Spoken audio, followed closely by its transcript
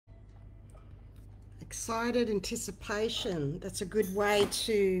Excited anticipation. That's a good way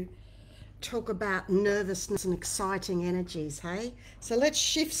to talk about nervousness and exciting energies, hey? So let's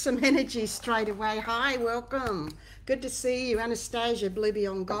shift some energy straight away. Hi, welcome. Good to see you. Anastacia, Blue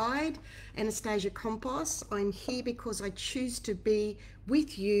Beyond Guide, Anastacia Compost. I'm here because I choose to be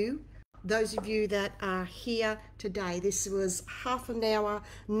with you, those of you that are here today. This was half an hour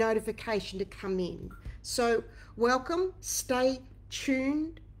notification to come in. So welcome, stay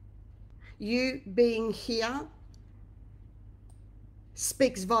tuned. You being here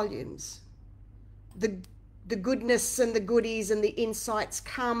speaks volumes. The goodness and the goodies and the insights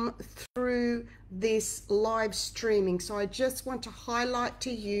come through this live streaming. So I just want to highlight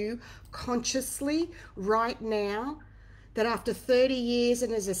to you consciously right now that after 30 years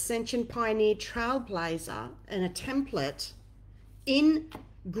and as Ascension Pioneer Trailblazer and a template in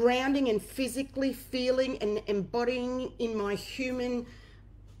grounding and physically feeling and embodying in my human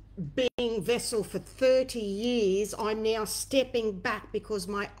being vessel for 30 years, I'm now stepping back because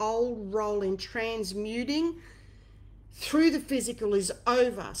my old role in transmuting through the physical is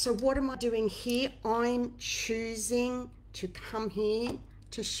over. So what am I doing here? I'm choosing to come here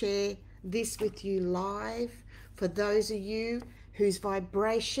to share this with you live for those of you whose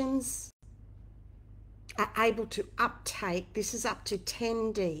vibrations are able to uptake. This is up to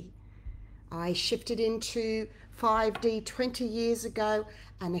 10D. I shifted into 5D 20 years ago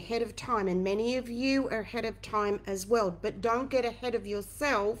and ahead of time, and many of you are ahead of time as well, but don't get ahead of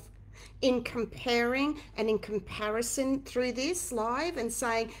yourself in comparing and in comparison through this live and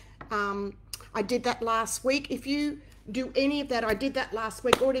saying, I did that last week. If you do any of that, I did that last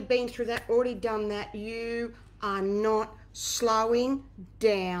week, already been through that, already done that, you are not slowing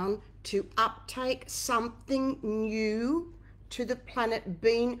down to uptake something new to the planet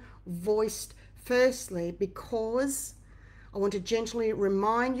being voiced. Firstly, because I want to gently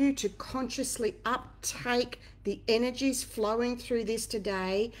remind you to consciously uptake the energies flowing through this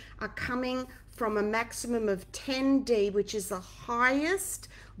today are coming from a maximum of 10D, which is the highest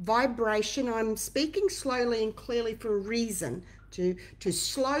vibration. I'm speaking slowly and clearly for a reason, to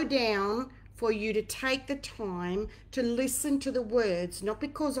slow down, for you to take the time to listen to the words, not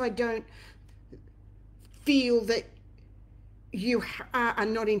because I don't feel that you are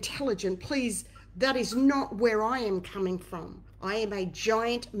not intelligent. Please, that is not where I am coming from. I am a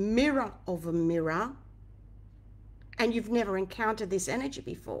giant mirror of a mirror, and you've never encountered this energy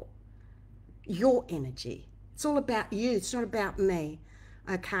before. Your energy. It's all about you. It's not about me.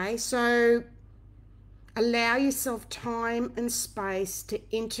 Okay, so allow yourself time and space to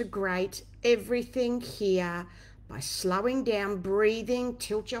integrate everything here by slowing down, breathing,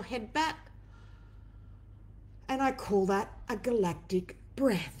 tilt your head back. And I call that a galactic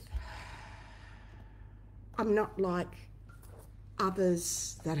breath. I'm not like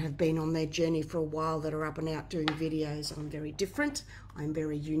others that have been on their journey for a while that are up and out doing videos. I'm very different. I'm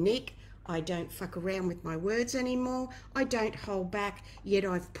very unique. I don't fuck around with my words anymore. I don't hold back, yet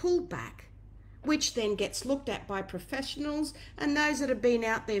I've pulled back, which then gets looked at by professionals and those that have been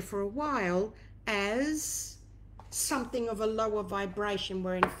out there for a while as something of a lower vibration,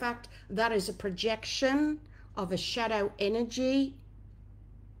 where in fact that is a projection of a shadow energy,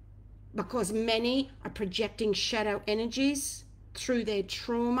 because many are projecting shadow energies through their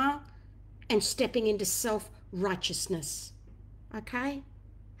trauma and stepping into self-righteousness. Okay?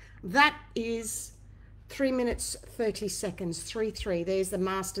 That is 3 minutes, 30 seconds, 3-3. There's the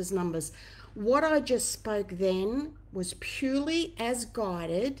master's numbers. What I just spoke then was purely as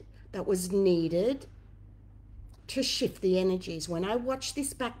guided, that was needed to shift the energies. When I watch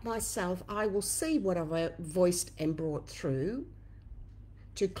this back myself, I will see what I've voiced and brought through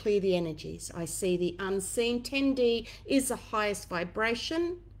to clear the energies. I see the unseen. 10D is the highest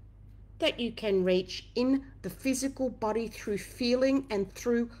vibration that you can reach in the physical body through feeling and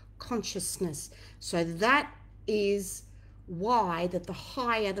through consciousness. So that is why that the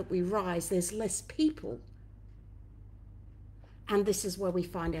higher that we rise, there's less people. And this is where we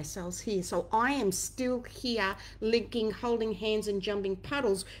find ourselves here. So I am still here linking, holding hands and jumping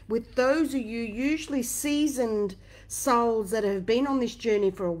puddles with those of you usually seasoned souls that have been on this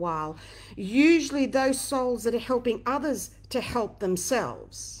journey for a while. Usually those souls that are helping others to help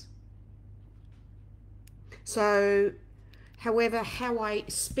themselves. So, however, how I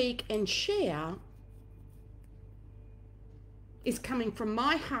speak and share is coming from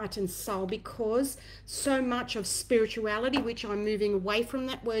my heart and soul, because so much of spirituality, which I'm moving away from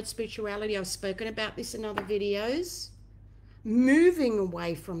that word spirituality, I've spoken about this in other videos, moving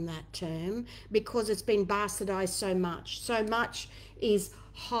away from that term because it's been bastardized so much. So much is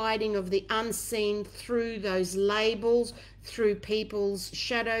hiding of the unseen through those labels, through people's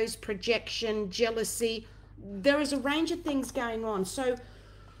shadows, projection, jealousy. There is a range of things going on. So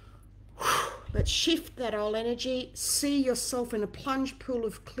let's shift that old energy. See yourself in a plunge pool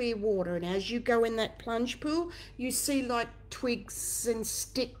of clear water, and as you go in that plunge pool, you see like twigs and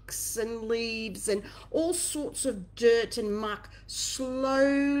sticks and leaves and all sorts of dirt and muck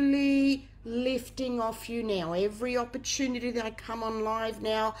slowly lifting off you now. Every opportunity that I come on live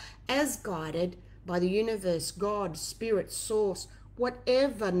now, as guided by the universe, God, spirit, source,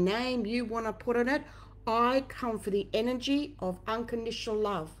 whatever name you want to put on it, I come for the energy of unconditional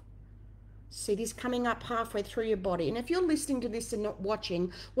love. See this coming up halfway through your body. And if you're listening to this and not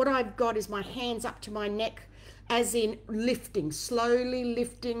watching, what I've got is my hands up to my neck, as in lifting, slowly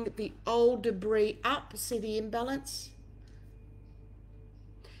lifting the old debris up. See the imbalance?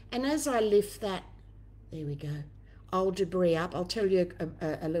 And as I lift that, there we go, old debris up. I'll tell you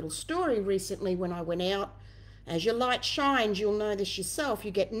a little story recently when I went out. As your light shines, you'll know this yourself.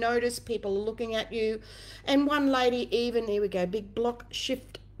 You get noticed, people are looking at you. And one lady even, here we go, big block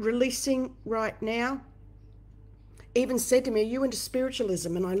shift, releasing right now, even said to me, "Are you into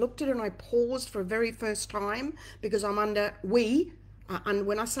spiritualism?" And I looked at it and I paused for the very first time, because I'm under, and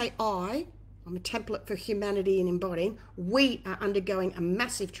when I say I'm a template for humanity and embodying, we are undergoing a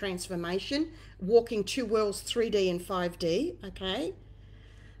massive transformation, walking two worlds, 3D and 5D, okay?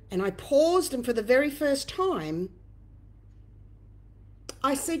 And I paused, and for the very first time,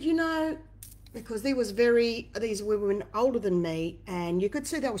 I said, you know, because these were women older than me, and you could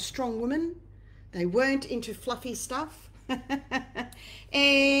see they were strong women. They weren't into fluffy stuff.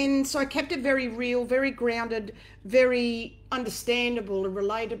 And so I kept it very real, very grounded, very understandable and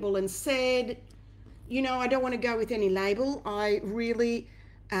relatable, and said, you know, I don't want to go with any label. I really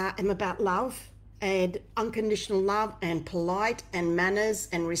am about love and unconditional love and polite and manners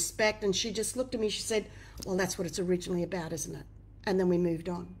and respect. And she just looked at me, she said, well, that's what it's originally about, isn't it? And then we moved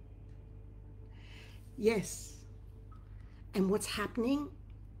on. Yes. And what's happening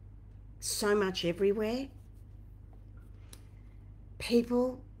so much everywhere,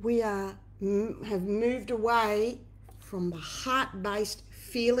 people, we have moved away from the heart-based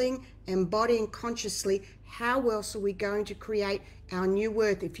feeling, embodying consciously. How else are we going to create our new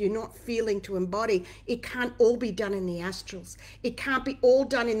worth if you're not feeling to embody? It can't all be done in the astrals. It can't be all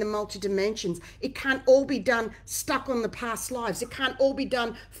done in the multi-dimensions. It can't all be done stuck on the past lives. It can't all be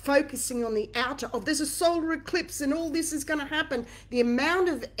done focusing on the outer of there's a solar eclipse and all this is going to happen. The amount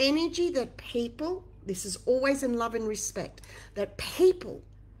of energy that people, this is always in love and respect, that people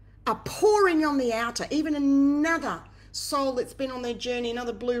are pouring on the outer. Even another soul that's been on their journey,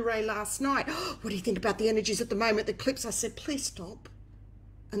 another Blu-ray last night. What do you think about the energies at the moment, the eclipse? I said, please stop.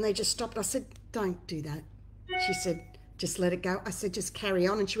 And they just stopped. I said, don't do that. She said, just let it go. I said, just carry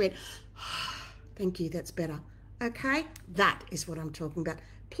on. And she went, thank you, that's better. Okay, that is what I'm talking about.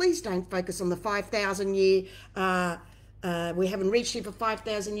 Please don't focus on the 5,000 year, we haven't reached here for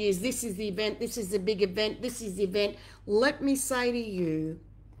 5,000 years. This is the event. This is the big event. This is the event. Let me say to you,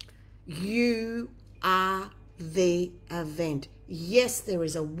 you are the event. Yes, there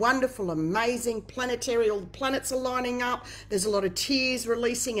is a wonderful, amazing planetary, all the planets are lining up. There's a lot of tears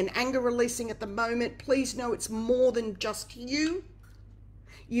releasing and anger releasing at the moment. Please know it's more than just you.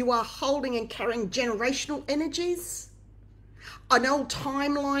 You are holding and carrying generational energies, an old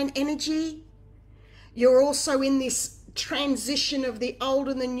timeline energy. You're also in this transition of the old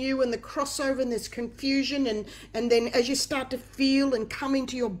and the new and the crossover, and there's confusion, and then as you start to feel and come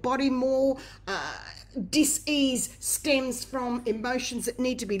into your body more, dis-ease stems from emotions that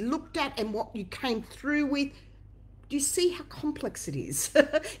need to be looked at and what you came through with. Do you see how complex it is?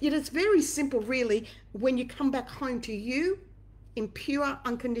 Yet it's very simple, really, when you come back home to you in pure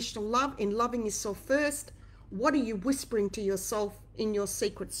unconditional love, in loving yourself first. What are you whispering to yourself in your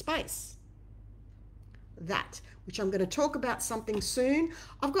secret space? That, which I'm going to talk about something soon.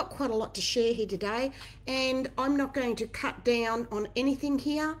 I've got quite a lot to share here today, and I'm not going to cut down on anything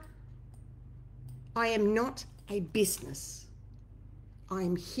here. I am not a business. I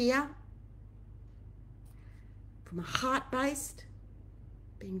am here from a heart-based,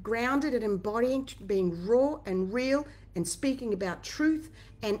 being grounded and embodying, being raw and real, and speaking about truth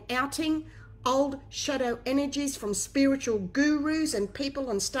and outing old shadow energies from spiritual gurus and people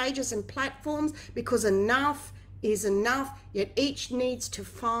on stages and platforms, because enough is enough, yet each needs to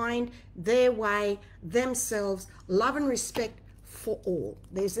find their way, themselves, love and respect for all.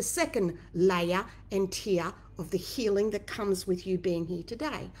 There's a second layer and tier of the healing that comes with you being here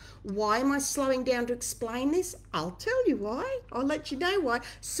today. Why am I slowing down to explain this? I'll tell you why. I'll let you know why.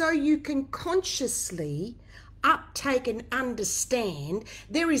 So you can consciously uptake and understand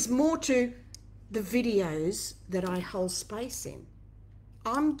there is more to the videos that I hold space in.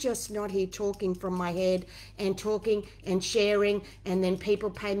 I'm just not here talking from my head and talking and sharing, and then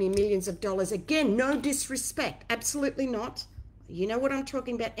people pay me millions of dollars. Again, no disrespect, absolutely not. You know what I'm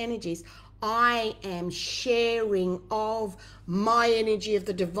talking about, energies. I am sharing of my energy of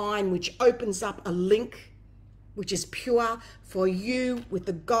the divine, which opens up a link, which is pure for you, with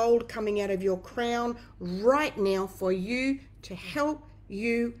the gold coming out of your crown right now for you to help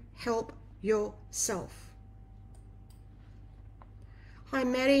you help yourself. Hi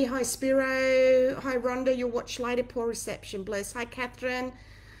Maddie, hi Spiro, hi Rhonda, you'll watch later, poor reception, bless. Hi Catherine,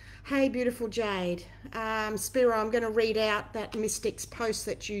 hey beautiful Jade. Spiro, I'm going to read out that Mystics post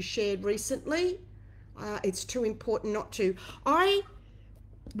that you shared recently. It's too important not to. I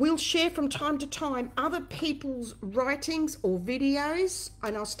will share from time to time other people's writings or videos,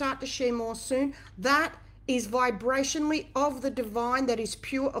 and I'll start to share more soon. That is vibrationally of the divine, that is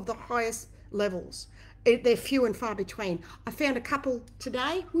pure, of the highest levels. They're few and far between. I found a couple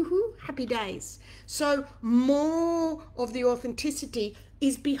today. Woohoo, happy days. So more of the authenticity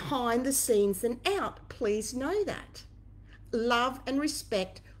is behind the scenes than out. Please know that. Love and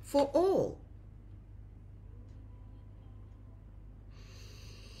respect for all.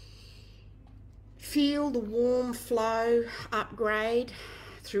 Feel the warm flow upgrade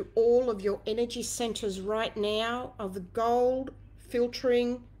through all of your energy centers right now of the gold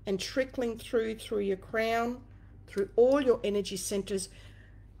filtering and trickling through your crown, through all your energy centers,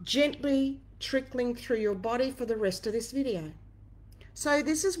 gently trickling through your body for the rest of this video. So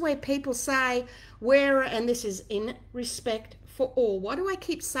this is where people say, and this is in respect for all. Why do I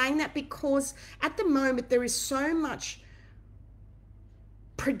keep saying that? Because at the moment there is so much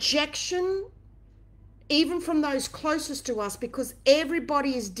projection, even from those closest to us, because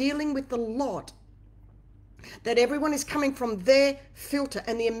everybody is dealing with the lot, that everyone is coming from their filter,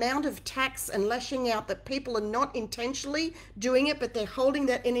 and the amount of tax and lashing out that people are not intentionally doing it, but they're holding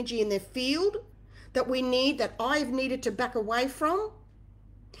that energy in their field that we need, that I've needed to back away from,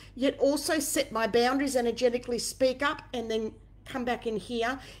 yet also set my boundaries, energetically speak up, and then come back in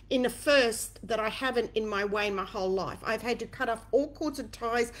here in the first that I haven't in my way my whole life. I've had to cut off all cords and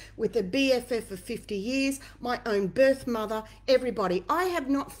ties with a BFF of 50 years, my own birth mother, everybody. I have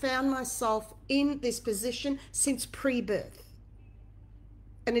not found myself in this position since pre-birth,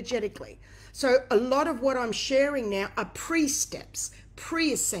 energetically. So a lot of what I'm sharing now are pre-steps,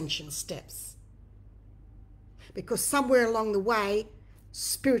 pre-ascension steps, because somewhere along the way,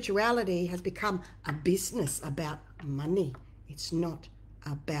 spirituality has become a business about money. It's not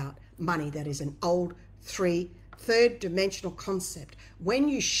about money. That is an old third dimensional concept. When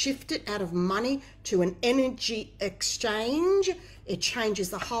you shift it out of money to an energy exchange, it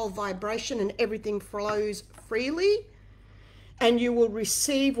changes the whole vibration and everything flows freely. And you will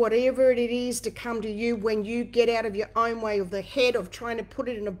receive whatever it is to come to you when you get out of your own way of the head of trying to put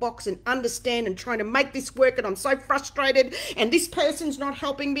it in a box and understand and trying to make this work, and I'm so frustrated and this person's not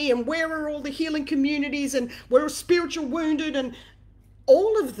helping me, and where are all the healing communities, and we're spiritual wounded, and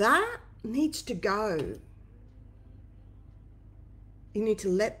all of that needs to go. You need to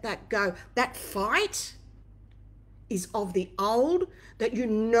let that go. That fight is of the old, that you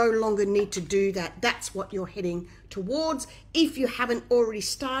no longer need to do that. That's what you're heading towards if you haven't already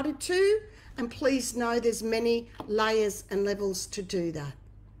started to. And please know there's many layers and levels to do that.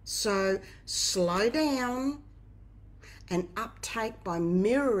 So slow down and uptake by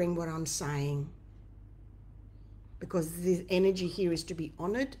mirroring what I'm saying, because the energy here is to be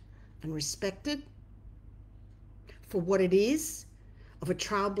honored and respected for what it is, of a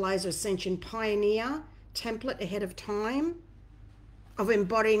trailblazer, ascension pioneer, template ahead of time, of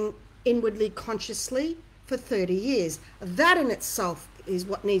embodying inwardly consciously for 30 years. That in itself is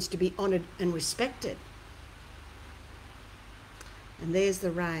what needs to be honored and respected. And there's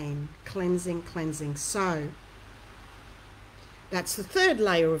the rain, cleansing, cleansing. So that's the third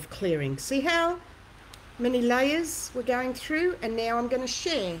layer of clearing. See how many layers we're going through? And now I'm going to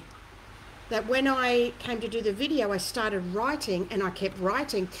share that when I came to do the video, I started writing, and I kept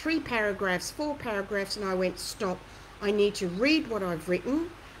writing 3 paragraphs, 4 paragraphs, and I went, stop. I need to read what I've written,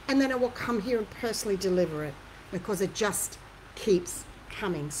 and then I will come here and personally deliver it, because it just keeps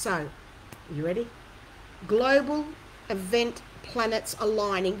coming. So, you ready? Global event planets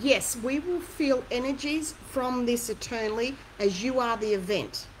aligning. Yes, we will feel energies from this eternally as you are the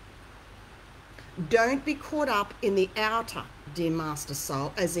event. Don't be caught up in the outer. dear Master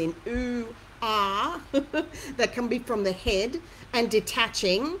Soul, as in ooh, ah, that can be from the head, and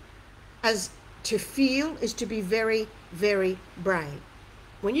detaching, as to feel is to be very, very brave.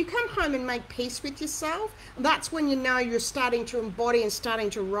 When you come home and make peace with yourself, that's when you know you're starting to embody and starting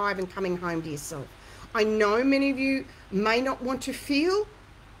to arrive and coming home to yourself. I know many of you may not want to feel.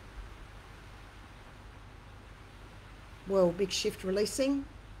 Well, big shift releasing.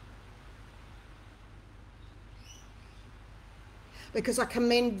 Because I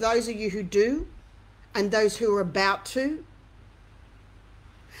commend those of you who do, and those who are about to,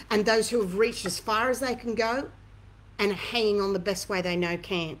 and those who have reached as far as they can go, and are hanging on the best way they know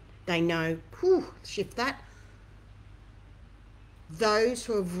can. They know, whew, shift that. Those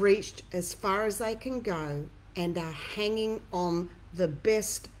who have reached as far as they can go and are hanging on the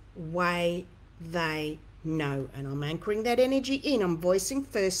best way they know. And I'm anchoring that energy in. I'm voicing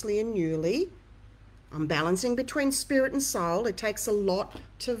firstly and newly. I'm balancing between spirit and soul. It takes a lot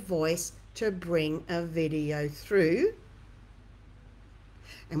to voice to bring a video through.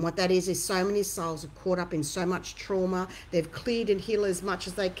 And what that is so many souls are caught up in so much trauma. They've cleared and healed as much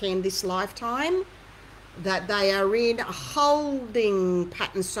as they can this lifetime, that they are in a holding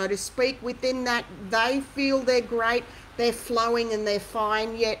pattern, so to speak. Within that, they feel they're great, they're flowing and they're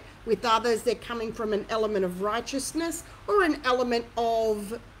fine, yet with others, they're coming from an element of righteousness or an element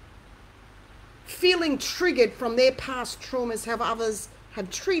of feeling triggered from their past traumas, how others have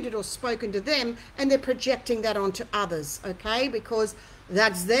treated or spoken to them, and they're projecting that onto others, okay? Because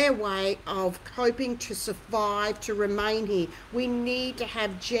that's their way of coping to survive, to remain here. We need to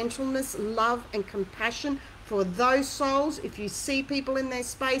have gentleness, love, and compassion for those souls. If you see people in their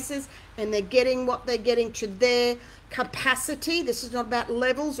spaces and they're getting what they're getting to their capacity, this is not about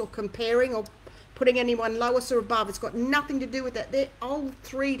levels or comparing or putting anyone lowest or above. It's got nothing to do with that. They're old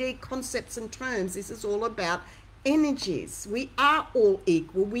 3D concepts and terms. This is all about energies. We are all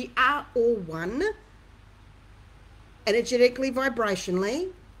equal. We are all one. Energetically, vibrationally.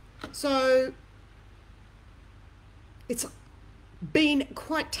 So it's been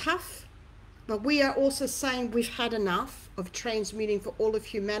quite tough, but we are also saying we've had enough of transmuting for all of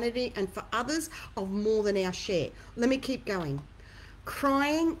humanity and for others of more than our share. Let me keep going.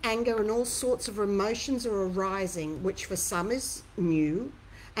 Crying, anger, and all sorts of emotions are arising, which for some is new,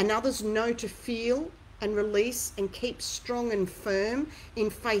 and others know to feel and release and keep strong and firm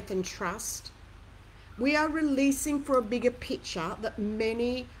in faith and trust. We are releasing for a bigger picture that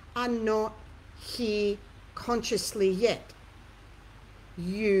many are not here consciously yet.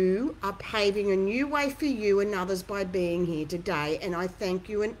 You are paving a new way for you and others by being here today, and I thank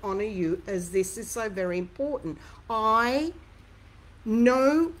you and honor you, as this is so very important. I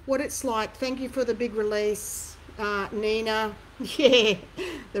know what it's like. Thank you for the big release, Nina. Yeah,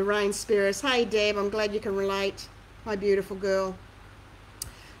 the rain spirits. Hey, Deb, I'm glad you can relate. My beautiful girl.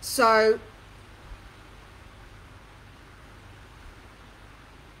 So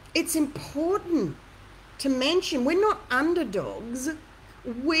it's important to mention we're not underdogs.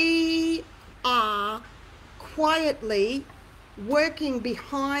 We are quietly working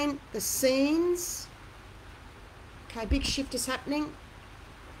behind the scenes. Okay, big shift is happening.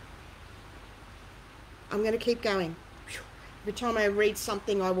 I'm going to keep going. Every time I read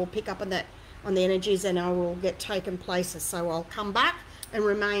something, I will pick up on that, on the energies, and I will get taken places. So I'll come back and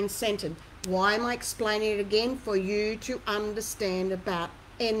remain centered. Why am I explaining it again? For you to understand about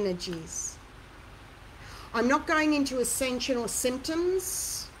energies. I'm not going into ascension or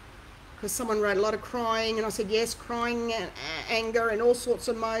symptoms, because someone wrote a lot of crying, and I said yes, crying and anger and all sorts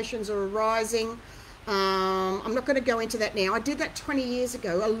of emotions are arising. I'm not going to go into that now. I did that 20 years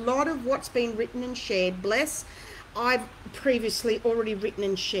ago. A lot of what's been written and shared, bless, I've previously already written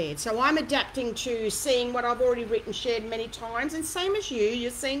and shared. So I'm adapting to seeing what I've already written, shared many times, and same as you,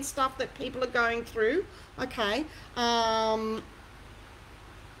 you're seeing stuff that people are going through. Okay. And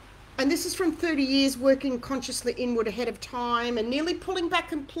this is from 30 years working consciously inward ahead of time and nearly pulling back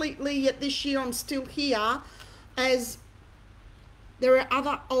completely, yet this year I'm still here, as there are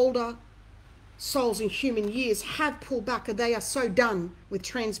other older souls in human years have pulled back, and they are so done with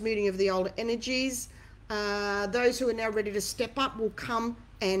transmuting of the older energies. Those who are now ready to step up will come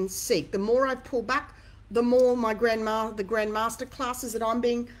and seek. The more I've pulled back, the more the GrandMaster classes that I'm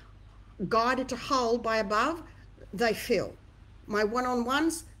being guided to hold by above, they fill. My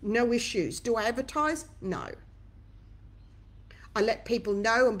one-on-ones, no issues. Do I advertise? No. I let people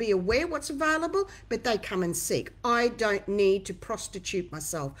know and be aware what's available, but they come and seek. I don't need to prostitute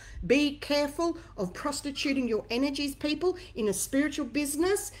myself. Be careful of prostituting your energies, people, in a spiritual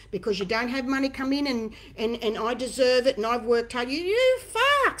business, because you don't have money come in and I deserve it and I've worked hard. You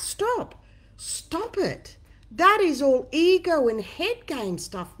fuck, stop. Stop it. That is all ego and head game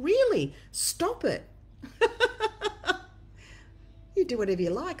stuff. Really, stop it. You do whatever you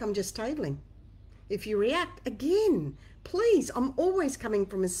like. I'm just tabling. If you react, again, please, I'm always coming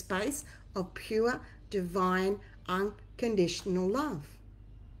from a space of pure, divine, unconditional love.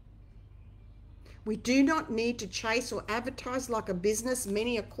 We do not need to chase or advertise like a business.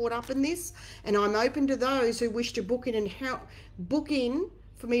 Many are caught up in this, and I'm open to those who wish to book in and book in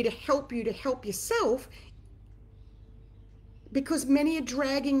for me to help you to help yourself, because many are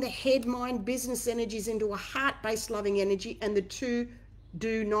dragging the head, mind, business energies into a heart-based loving energy, and the two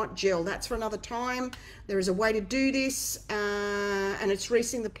do not gel. That's for another time. There is a way to do this, and it's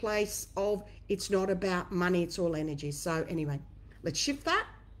reaching the place of it's not about money, it's all energy. So anyway, let's shift that,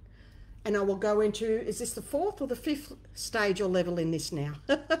 and I will go into, is this the 4th or the 5th stage or level in this now?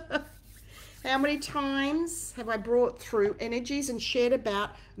 How many times have I brought through energies and shared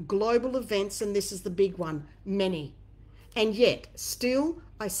about global events, and this is the big one? Many. And yet still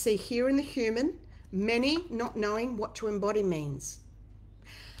I see here in the human many not knowing what to embody means.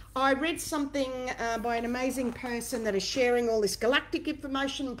 I read something by an amazing person that is sharing all this galactic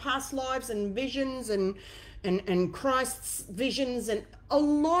information and past lives and visions and Christ's visions and a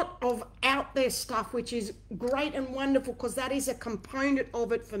lot of out there stuff, which is great and wonderful, because that is a component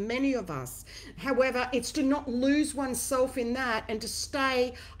of it for many of us. However, it's to not lose oneself in that and to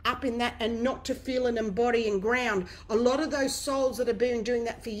stay up in that and not to feel and embody and ground. A lot of those souls that have been doing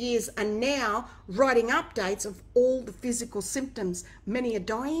that for years are now writing updates of all the physical symptoms. Many are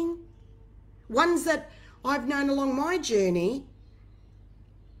dying. Ones that I've known along my journey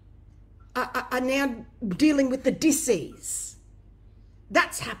are now dealing with the disease.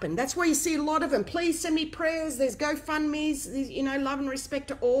 That's happened. That's why you see a lot of them. Please send me prayers. There's GoFundMe's, you know, love and respect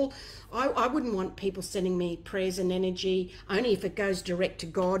to all. I wouldn't want people sending me prayers and energy, only if it goes direct to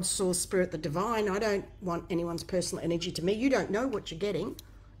God, Source, Spirit, the Divine. I don't want anyone's personal energy to me. You don't know what you're getting.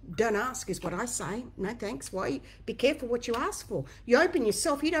 Don't ask is what I say. No thanks. Why? Be careful what you ask for. You open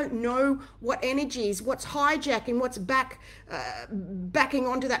yourself. You don't know what energies, what's hijacking, what's backing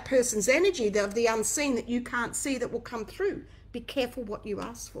onto that person's energy of the unseen that you can't see that will come through. Be careful what you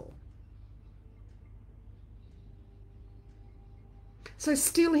ask for. So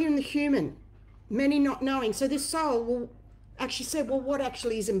still here in the human, many not knowing. So this soul will actually say, well, what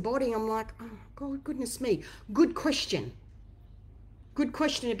actually is embodying? I'm like, oh, God, goodness me. Good question. Good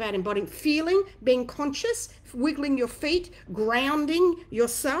question about embodying. Feeling, being conscious, wiggling your feet, grounding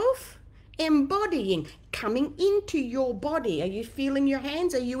yourself, embodying, coming into your body. Are you feeling your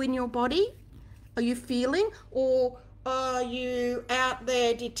hands? Are you in your body? Are you feeling? Or are you out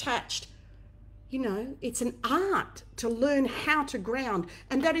there detached? You know, it's an art to learn how to ground.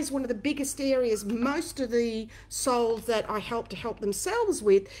 And that is one of the biggest areas most of the souls that I help to help themselves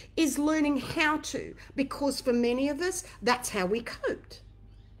with is learning how to. Because for many of us, that's how we coped.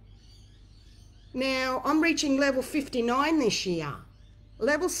 Now, I'm reaching level 59 this year.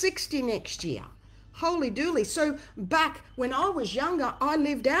 Level 60 next year. Holy dooly. So back when I was younger, I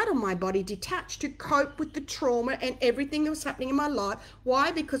lived out of my body, detached to cope with the trauma and everything that was happening in my life. Why?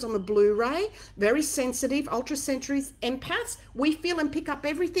 Because I'm a Blu-ray, very sensitive, ultra-sensory empaths. We feel and pick up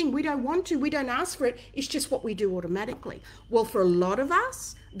everything. We don't want to. We don't ask for it. It's just what we do automatically. Well, for a lot of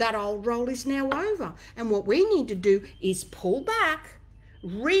us, that old role is now over. And what we need to do is pull back,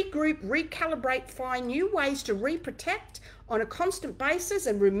 regroup, recalibrate, find new ways to reprotect on a constant basis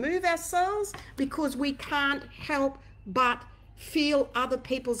and remove ourselves, because we can't help but feel other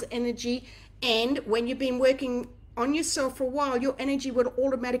people's energy. And when you've been working on yourself for a while, your energy would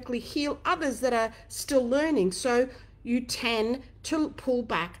automatically heal others that are still learning. So you tend to pull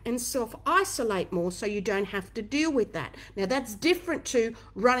back and self-isolate more so you don't have to deal with that. Now that's different to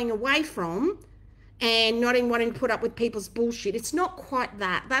running away from and not even wanting to put up with people's bullshit. It's not quite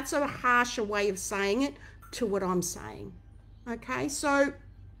that. That's a harsher way of saying it to what I'm saying. Okay, so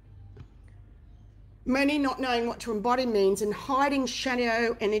many not knowing what to embody means and hiding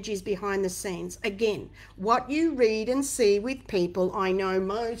shadow energies behind the scenes. Again, what you read and see with people, I know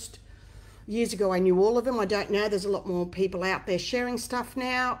most. Years ago, I knew all of them. I don't know. There's a lot more people out there sharing stuff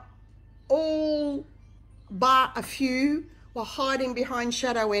now. All but a few were hiding behind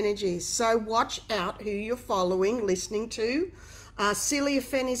shadow energies. So watch out who you're following, listening to. Celia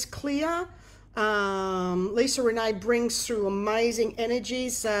Fenn is clear. Lisa Renee brings through amazing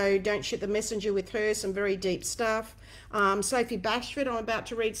energies, so don't shoot the messenger with her. Some very deep stuff. Sophie Bashford, I'm about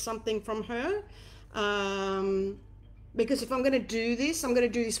to read something from her. Because if I'm going to do this, I'm going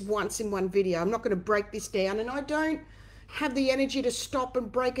to do this once in one video. I'm not going to break this down, and I don't have the energy to stop and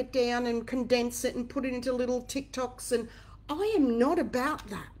break it down and condense it and put it into little TikToks, and I am not about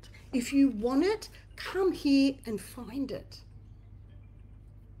that. If you want it, Come here and find it.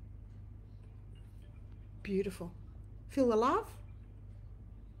 Beautiful. Feel the love?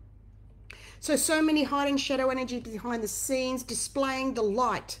 So many hiding shadow energy behind the scenes, displaying the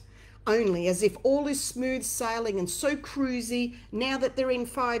light only, as if all is smooth sailing and so cruisy. Now that they're in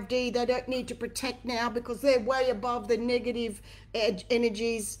 5D, they don't need to protect now because they're way above the negative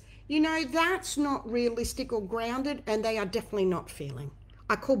energies. You know, that's not realistic or grounded, and they are definitely not feeling.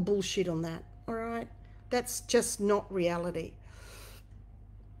 I call bullshit on that, all right? That's just not reality.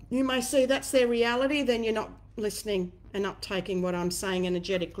 You may say that's their reality, then you're not listening and uptaking what I'm saying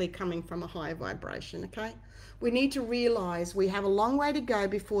energetically coming from a higher vibration, okay? We need to realize we have a long way to go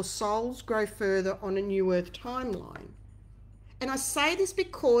before souls grow further on a new earth timeline. And I say this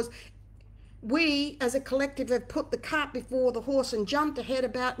because we as a collective have put the cart before the horse and jumped ahead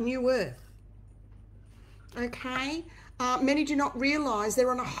about new earth, okay? Many do not realize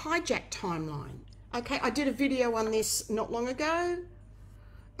they're on a hijacked timeline, okay? I did a video on this not long ago.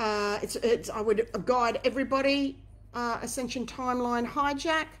 I would guide everybody, Ascension Timeline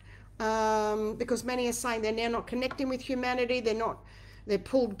hijack, because many are saying they're now not connecting with humanity, they're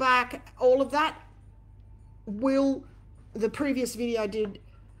pulled back. All of that the previous video I did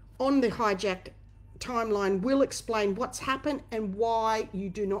on the hijacked timeline will explain what's happened and why you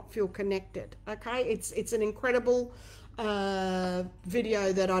do not feel connected, okay? It's an incredible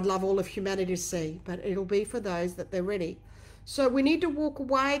video that I'd love all of humanity to see, but it'll be for those that they're ready. So we need to walk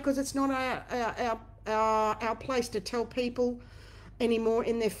away because it's not our place to tell people anymore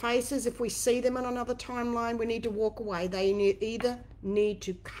in their faces. If we see them on another timeline, we need to walk away. They either need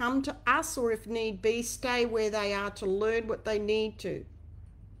to come to us or, if need be, stay where they are to learn what they need to.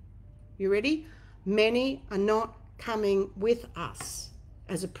 You ready? Many are not coming with us,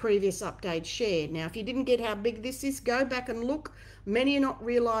 as a previous update shared. Now, if you didn't get how big this is, go back and look. Many are not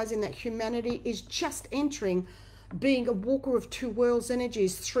realizing that humanity is just entering being a walker of two worlds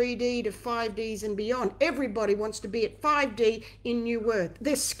energies, 3D to 5Ds and beyond. Everybody wants to be at 5D in New Earth.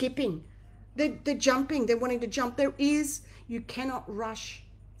 They're skipping. They're jumping. They're wanting to jump. You cannot rush,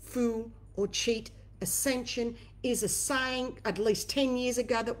 fool, or cheat. Ascension is a saying at least 10 years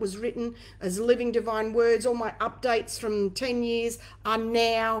ago that was written as living divine words. All my updates from 10 years are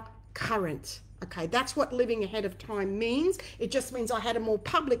now current. Okay, that's what living ahead of time means. It just means I had a more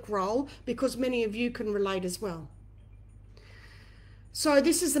public role because many of you can relate as well. So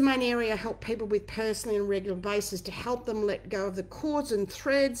this is the main area I help people with personally on a regular basis, to help them let go of the cords and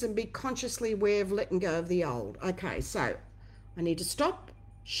threads and be consciously aware of letting go of the old. Okay, so I need to stop,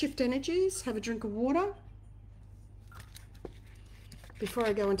 shift energies, have a drink of water before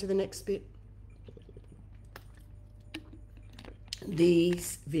I go into the next bit.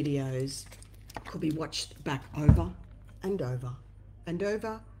 These videos could be watched back over and over and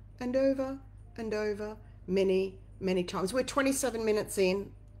over and over and over many times. We're 27 minutes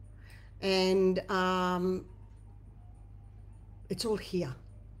in, and it's all here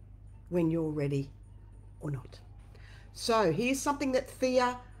when you're ready or not. So here's something that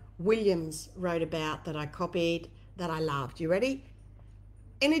Thea Williams wrote about that I copied, that I loved. You ready?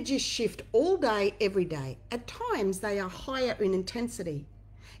 Energies shift all day, every day. At times they are higher in intensity.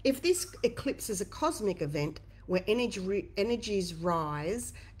 If this eclipse is a cosmic event where energies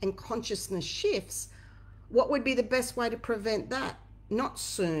rise and consciousness shifts, what would be the best way to prevent that? Not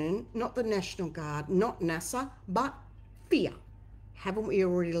CERN, not the National Guard, not NASA, but fear. Haven't we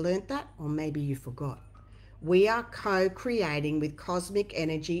already learnt that? Or maybe you forgot. We are co-creating with cosmic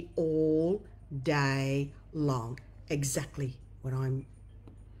energy all day long. Exactly what I'm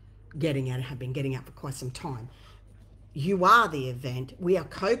getting at, have been getting at for quite some time. You are the event. We are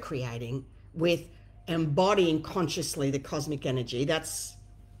co-creating with embodying consciously the cosmic energy. That's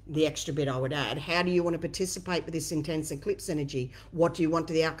the extra bit I would add. How do you want to participate with this intense eclipse energy? What do you want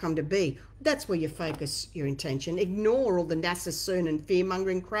the outcome to be? That's where you focus your intention. Ignore all the NASA, CERN and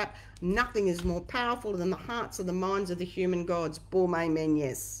fear-mongering crap. Nothing is more powerful than the hearts and the minds of the human gods. Boom, amen,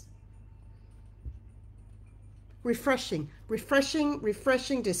 yes. Refreshing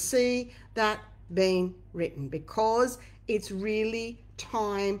to see that being written, because it's really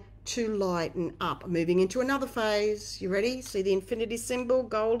time to lighten up. Moving into another phase. You ready? See the infinity symbol,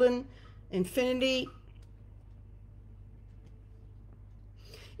 golden infinity.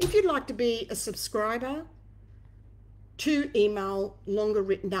 If you'd like to be a subscriber to email longer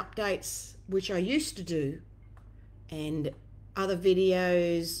written updates, which I used to do, and other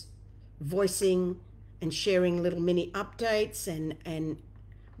videos voicing and sharing little mini updates and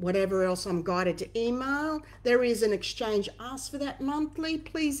whatever else I'm guided to email, there is an exchange ask for that monthly.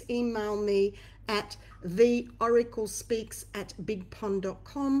 Please email me at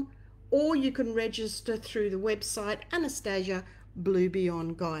theoraclespeaks@bigpond.com, or you can register through the website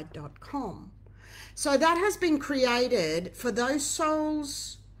AnastasiaBlueBeyondGuide.com. So that has been created for those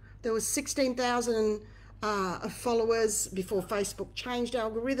souls. There was 16,000 followers before Facebook changed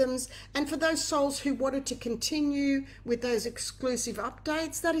algorithms, and for those souls who wanted to continue with those exclusive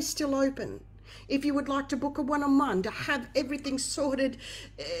updates, that is still open. If you would like to book a one-on-one to have everything sorted,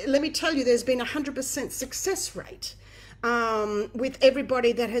 let me tell you, there's been a 100% success rate with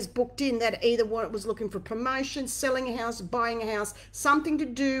everybody that has booked in, that either was looking for promotion, selling a house, buying a house, something to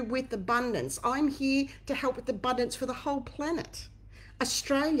do with abundance. I'm here to help with abundance for the whole planet,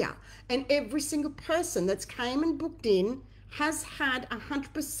 Australia, and every single person that's came and booked in has had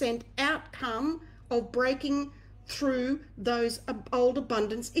 100% outcome of breaking through those old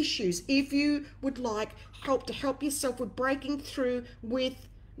abundance issues. If you would like help to help yourself with breaking through, with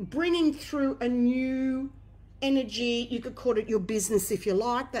bringing through a new energy, you could call it your business if you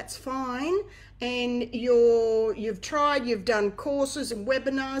like, that's fine, and you've done courses and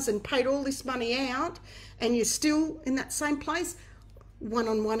webinars and paid all this money out, and you're still in that same place,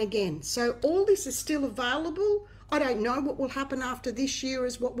 one-on-one again. So all this is still available. I don't know what will happen after this year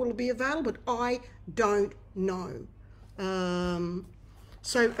as what will be available, but I don't know.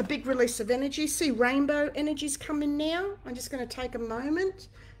 So a big release of energy. See, rainbow energies coming now. I'm just going to take a moment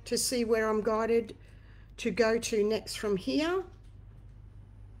to see where I'm guided to go to next from here.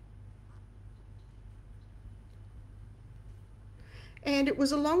 And it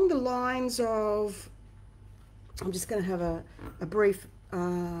was along the lines of, I'm just going to have a brief,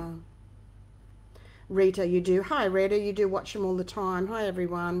 Rita, you do. Hi, Rita, you do watch them all the time. Hi,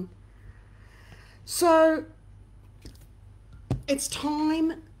 everyone. So it's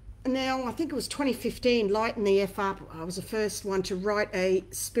time now. I think it was 2015, Lighten the F Up. I was the first one to write a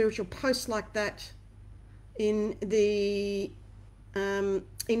spiritual post like that in the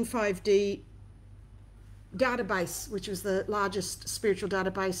In5D database, which was the largest spiritual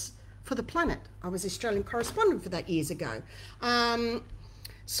database for the planet. I was Australian correspondent for that years ago.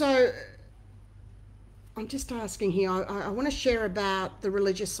 So I'm just asking here, I want to share about the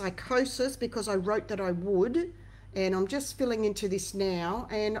religious psychosis because I wrote that I would, and I'm just filling into this now,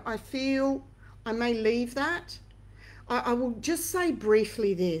 and I feel I may leave that. I will just say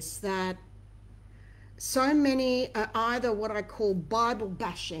briefly this, that so many are either what I call Bible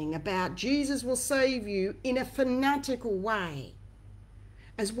bashing about Jesus will save you in a fanatical way,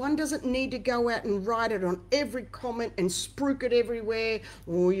 as one doesn't need to go out and write it on every comment and spruik it everywhere,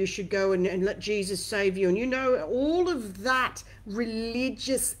 or you should go and let Jesus save you. And you know, all of that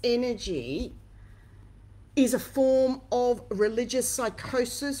religious energy is a form of religious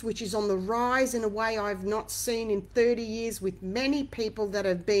psychosis, which is on the rise in a way I've not seen in 30 years with many people that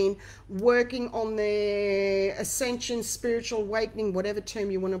have been working on their ascension, spiritual awakening, whatever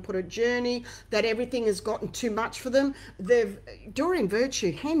term you want to put it, journey, that everything has gotten too much for them. Doreen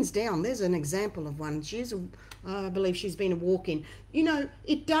Virtue, hands down, there's an example of one. I believe she's been a walk-in. You know,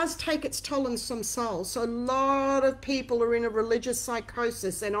 it does take its toll on some souls. So a lot of people are in a religious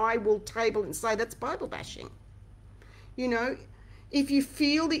psychosis, and I will table and say that's Bible bashing. You know, if you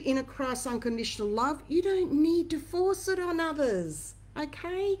feel the inner Christ unconditional love, you don't need to force it on others,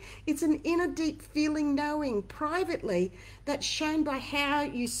 okay? It's an inner deep feeling, knowing privately, that's shown by how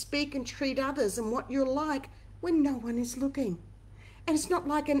you speak and treat others and what you're like when no one is looking. And it's not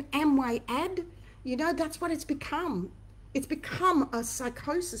like an Amway ad. You know, that's what it's become. It's become a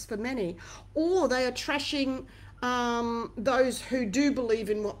psychosis for many. Or they are trashing those who do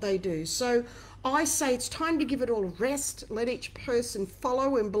believe in what they do. So I say it's time to give it all a rest. Let each person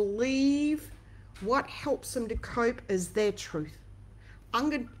follow and believe what helps them to cope as their truth.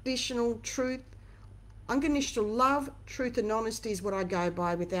 Unconditional truth, unconditional love, truth and honesty is what I go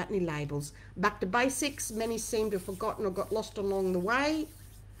by without any labels. Back to basics. Many seem to have forgotten or got lost along the way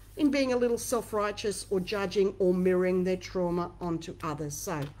in being a little self-righteous or judging or mirroring their trauma onto others.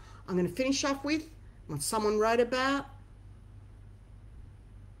 So I'm going to finish off with what someone wrote about,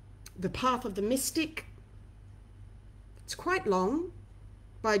 The Path of the Mystic. It's quite long,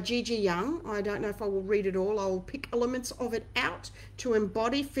 by Gigi Young. I don't know if I will read it all. I'll pick elements of it out to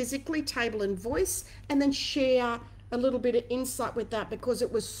embody physically, table and voice, and then share a little bit of insight with that, because it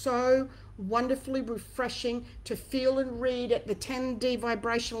was so wonderfully refreshing to feel and read at the 10D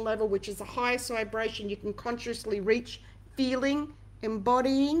vibrational level, which is the highest vibration you can consciously reach, feeling,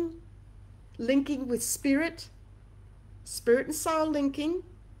 embodying, linking with spirit and soul linking,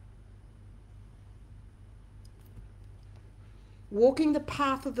 walking the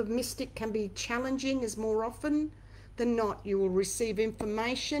path of the mystic can be challenging, as more often than not you will receive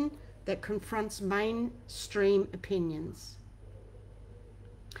information that confronts mainstream opinions.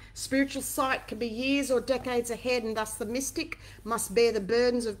 Spiritual sight can be years or decades ahead, and thus the mystic must bear the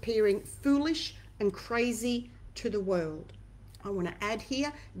burdens of appearing foolish and crazy to the world. I want to add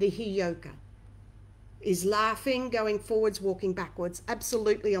here the Hiyoka is laughing, going forwards, walking backwards.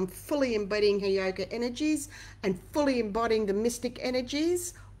 Absolutely, I'm fully embodying Hiyoka energies and fully embodying the mystic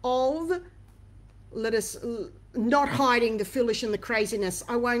energies of, let us, not hiding the foolish and the craziness.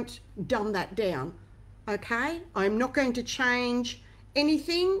 I won't dumb that down, okay? I'm not going to change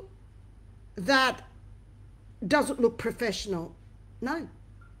anything that doesn't look professional. No.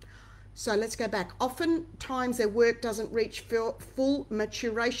 So let's go back. Oftentimes their work doesn't reach full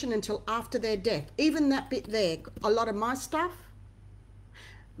maturation until after their death. Even that bit there, a lot of my stuff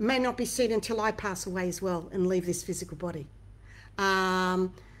may not be seen until I pass away as well and leave this physical body.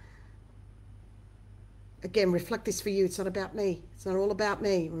 Again, reflect this for you. It's not about me. It's not all about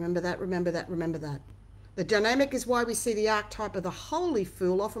me. Remember that, remember that, remember that. The dynamic is why we see the archetype of the holy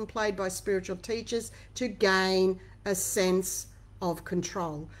fool often played by spiritual teachers to gain a sense of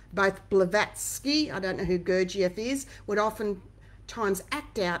control. Both Blavatsky, I don't know who Gurdjieff is, would oftentimes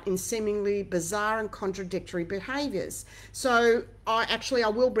act out in seemingly bizarre and contradictory behaviours. So I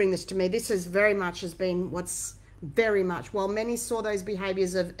will bring this to me. This has very much has been what's very much, while many saw those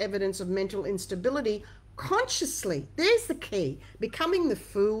behaviours as evidence of mental instability, consciously, there's the key, becoming the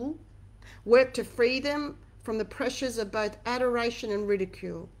fool, work to free them from the pressures of both adoration and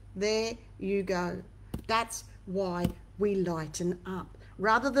ridicule. There you go. That's why we lighten up.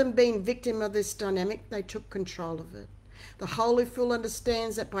 Rather than being victim of this dynamic, they took control of it. The holy fool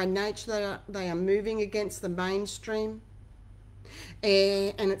understands that by nature they are moving against the mainstream.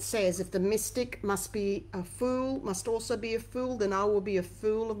 And it says, if the mystic must also be a fool, then I will be a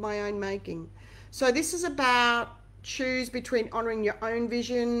fool of my own making. So this is about choose between honouring your own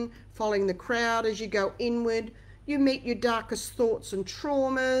vision, following the crowd as you go inward. You meet your darkest thoughts and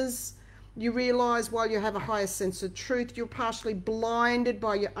traumas. You realise while you have a higher sense of truth, you're partially blinded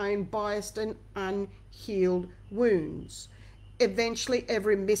by your own biased and unhealed wounds. Eventually,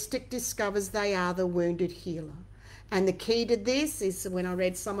 every mystic discovers they are the wounded healer. And the key to this is when I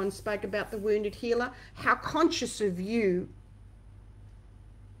read someone spoke about the wounded healer, how conscious of you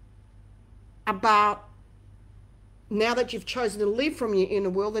about now that you've chosen to live from your inner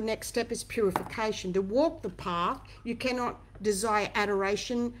world, the next step is purification. To walk the path, you cannot desire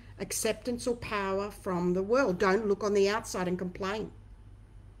adoration, acceptance, or power from the world. Don't look on the outside and complain.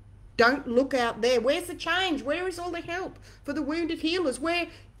 Don't look out there. Where's the change? Where is all the help for the wounded healers? Where?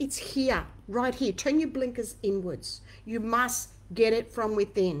 It's here, right here. Turn your blinkers inwards. You must get it from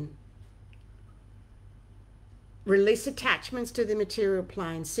within. Release attachments to the material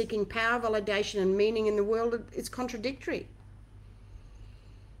plane. Seeking power, validation, and meaning in the world is contradictory.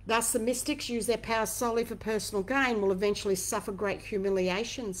 Thus, the mystics use their power solely for personal gain, will eventually suffer great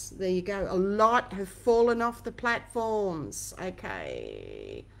humiliations. There you go. A lot have fallen off the platforms.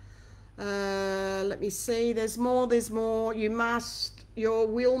 Okay. Let me see. There's more. Your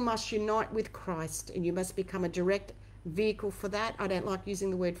will must unite with Christ, and you must become a direct vehicle for that. I don't like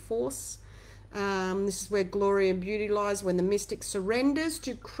using the word force. This is where glory and beauty lies, when the mystic surrenders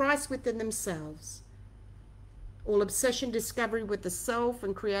to Christ within themselves. All obsession, discovery with the self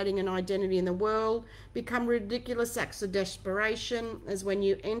and creating an identity in the world become ridiculous acts of desperation, as when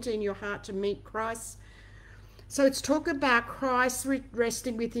you enter in your heart to meet Christ. So it's talk about Christ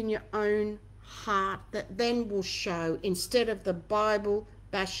resting within your own heart, that then will show, instead of the Bible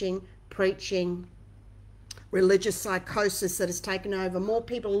bashing, preaching, religious psychosis that has taken over. More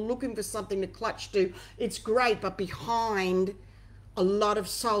people are looking for something to clutch to. It's great, but behind a lot of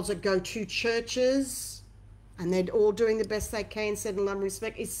souls that go to churches, and they're all doing the best they can, said in love and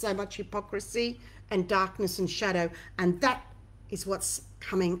respect, is so much hypocrisy and darkness and shadow. And that is what's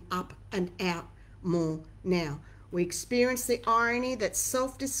coming up and out more now. We experience the irony that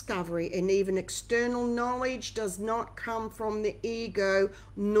self-discovery and even external knowledge does not come from the ego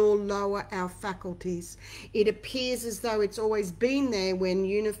nor lower our faculties. It appears as though it's always been there when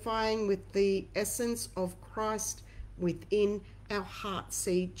unifying with the essence of Christ within our heart.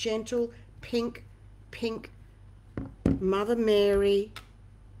 See, gentle, pink, Mother Mary,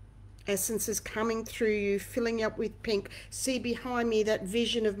 essence is coming through you, filling you up with pink. See behind me that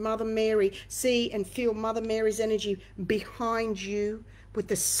vision of Mother Mary. See and feel Mother Mary's energy behind you with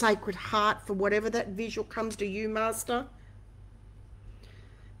the sacred heart for whatever that visual comes to you, Master.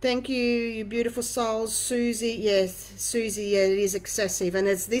 Thank you, you beautiful souls. Susie, yes, Susie, yeah, it is excessive. And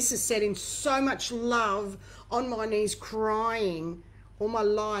as this is said in so much love, on my knees crying all my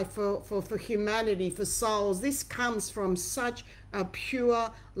life for humanity, for souls. This comes from such a pure,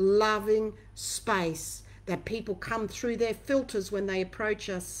 loving space that people come through their filters when they approach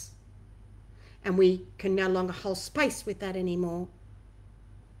us, and we can no longer hold space with that anymore.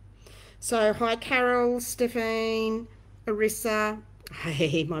 So hi Carol, Stephane, Arissa,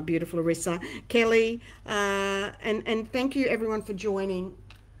 hey my beautiful Arissa, Kelly, and thank you everyone for joining,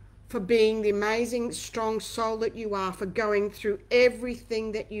 for being the amazing strong soul that you are, for going through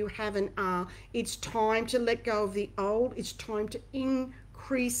everything that you have and are. It's time to let go of the old. It's time to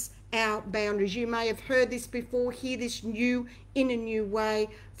increase our boundaries. You may have heard this before. Hear this new in a new way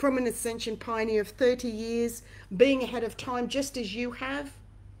from an ascension pioneer of 30 years, being ahead of time just as you have,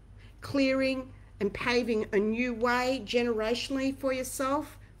 clearing and paving a new way generationally for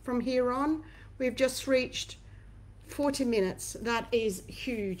yourself from here on. We've just reached 40 minutes. That is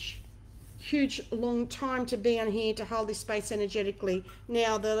huge. Huge long time to be on here to hold this space energetically.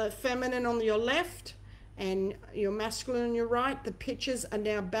 Now the feminine on your left and your masculine on your right, the pitches are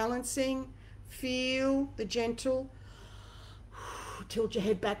now balancing. Feel the gentle. Tilt your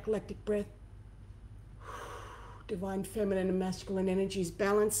head back, galactic breath. Divine feminine and masculine energies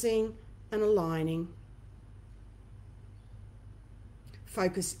balancing and aligning.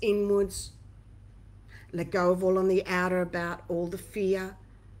 Focus inwards. Let go of all on the outer about all the fear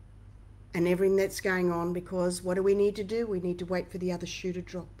and everything that's going on, because what do we need to do? We need to wait for the other shoe to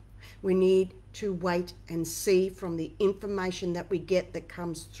drop. We need to wait and see from the information that we get that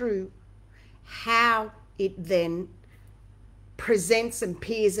comes through how it then presents and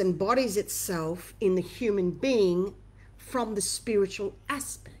appears and embodies itself in the human being from the spiritual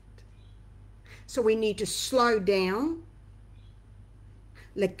aspect. So we need to slow down,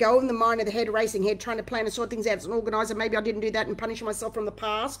 let go of the mind of the head, racing head, trying to plan and sort things out as an organizer. Maybe I didn't do that and punish myself from the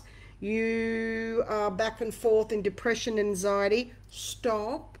past. You are back and forth in depression, anxiety.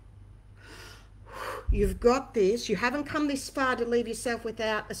 Stop. You've got this. You haven't come this far to leave yourself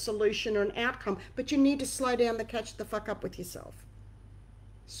without a solution or an outcome, but you need to slow down to catch the fuck up with yourself.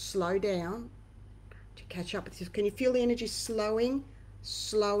 Slow down to catch up with yourself. Can you feel the energy slowing?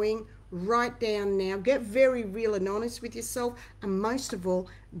 Slowing right down now. Get very real and honest with yourself, and most of all,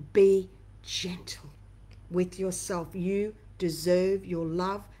 be gentle with yourself. You deserve your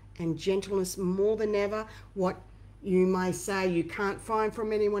love and gentleness more than ever. What you may say you can't find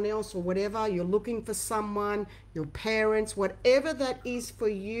from anyone else or whatever, you're looking for someone, your parents, whatever that is for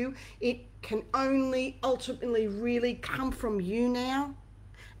you, it can only ultimately really come from you now.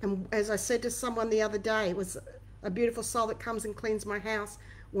 And as I said to someone the other day, it was a beautiful soul that comes and cleans my house.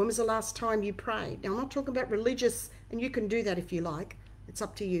 When was the last time you prayed? Now I'm not talking about religious, and you can do that if you like, it's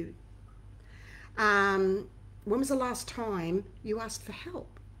up to you. When was the last time you asked for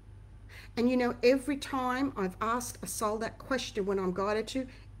help? And you know, every time I've asked a soul that question when I'm guided to,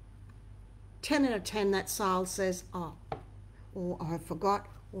 10 out of 10 that soul says, oh, or I forgot,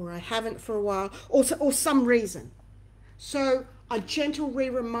 or I haven't for a while, or some reason. So a gentle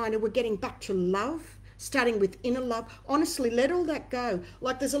re-reminder, we're getting back to love, starting with inner love. Honestly, let all that go.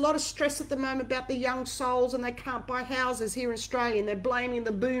 Like there's a lot of stress at the moment about the young souls and they can't buy houses here in Australia, and they're blaming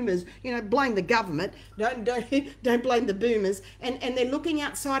the boomers. You know, blame the government. Don't blame the boomers. And they're looking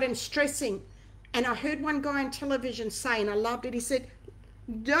outside and stressing. And I heard one guy on television say, and I loved it, he said,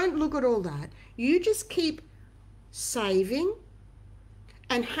 don't look at all that. You just keep saving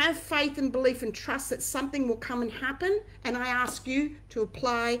and have faith and belief and trust that something will come and happen. And I ask you to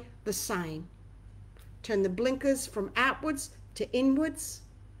apply the same. Turn the blinkers from outwards to inwards.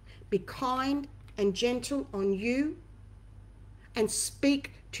 Be kind and gentle on you. And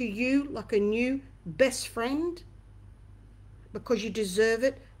speak to you like a new best friend. Because you deserve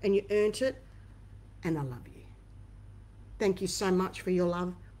it and you earned it. And I love you. Thank you so much for your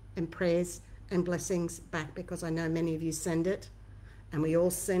love and prayers and blessings back, because I know many of you send it. And we all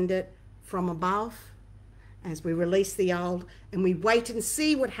send it from above. As we release the old and we wait and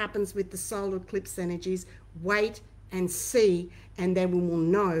see what happens with the solar eclipse energies. Wait and see, and then we will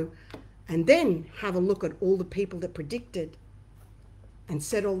know, and then have a look at all the people that predicted and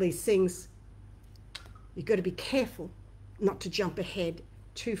said all these things. You've got to be careful not to jump ahead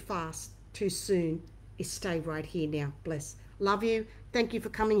too fast, too soon. You stay right here now. Bless. Love you. Thank you for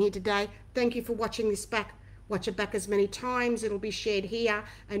coming here today. Thank you for watching this back. Watch it back as many times. It'll be shared here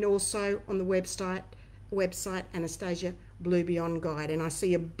and also on the website Anastacia Blue Beyond Guide. And I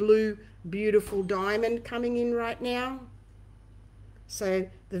see a blue beautiful diamond coming in right now, so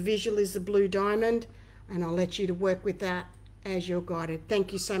the visual is the blue diamond, and I'll let you to work with that as you're guided.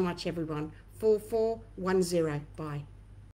 Thank you so much everyone. 4410. Bye.